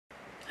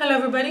Hello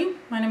everybody,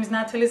 my name is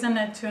Natalie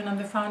Zannettou and I'm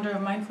the founder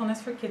of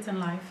Mindfulness for Kids and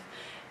Life,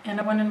 and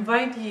I want to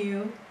invite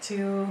you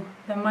to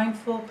the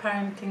Mindful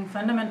Parenting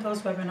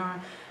Fundamentals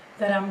webinar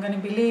that I'm going to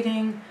be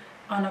leading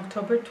on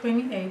October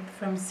 28th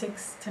from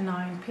 6 to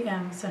 9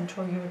 p.m.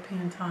 Central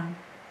European Time.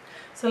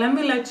 So let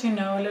me let you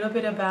know a little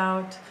bit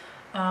about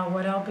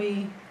what I'll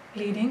be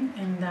leading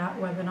in that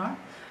webinar,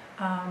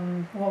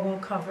 what we'll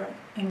cover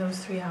in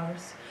those 3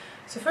 hours.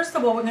 So first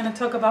of all, we're going to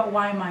talk about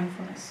why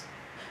mindfulness.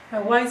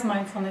 Why is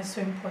mindfulness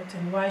so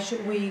important? Why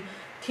should we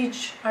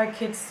teach our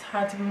kids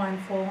how to be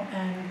mindful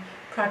and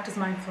practice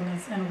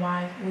mindfulness, and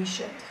why we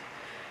should?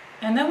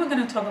 And then we're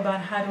going to talk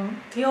about how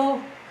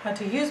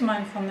to use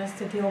mindfulness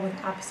to deal with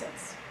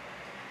opposites.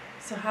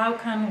 So how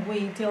can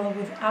we deal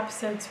with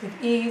opposites with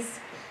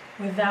ease,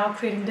 without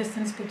creating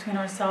distance between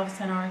ourselves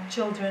and our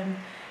children,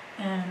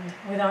 and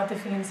without the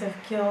feelings of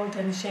guilt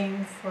and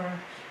shame for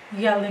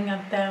yelling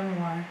at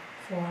them or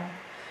for,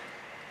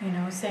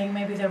 saying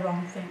maybe the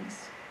wrong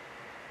things.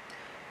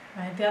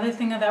 Right. The other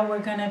thing that we're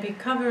going to be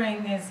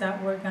covering is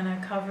that we're going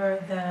to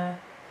cover the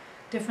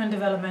different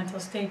developmental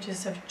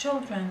stages of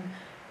children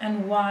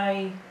and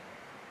why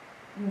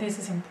this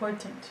is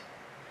important.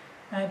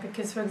 Right?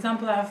 Because, for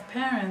example, I have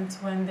parents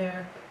when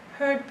they're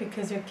hurt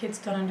because their kids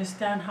don't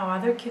understand how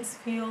other kids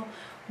feel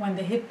when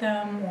they hit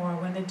them or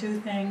when they do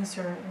things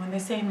or when they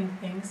say mean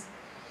things.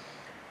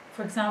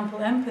 For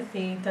example,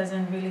 empathy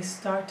doesn't really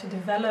start to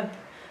develop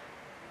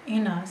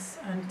in us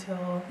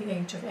until the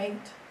age of 8.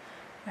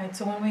 Right,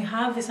 so when we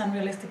have these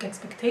unrealistic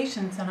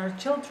expectations on our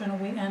children,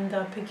 we end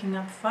up picking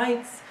up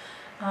fights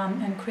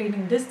and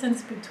creating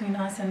distance between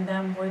us and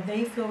them, where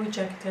they feel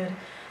rejected,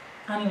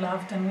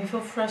 unloved, and we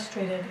feel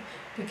frustrated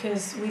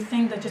because we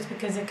think that just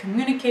because they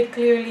communicate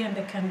clearly and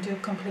they can do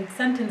complete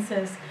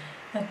sentences,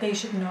 that they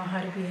should know how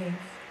to behave.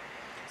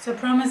 So I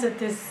promise that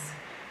this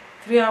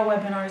 3-hour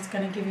webinar is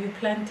going to give you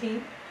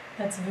plenty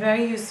that's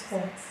very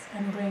useful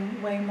and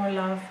bring way more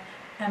love,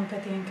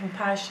 empathy, and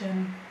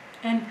compassion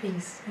and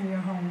peace in your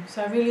home.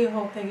 So I really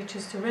hope that you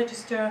choose to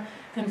register.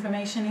 The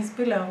information is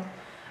below,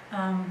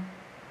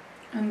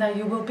 and that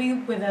you will be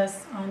with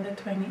us on the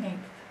 28th.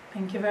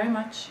 Thank you very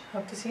much.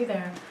 Hope to see you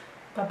there.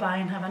 Bye-bye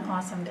and have an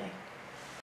awesome day.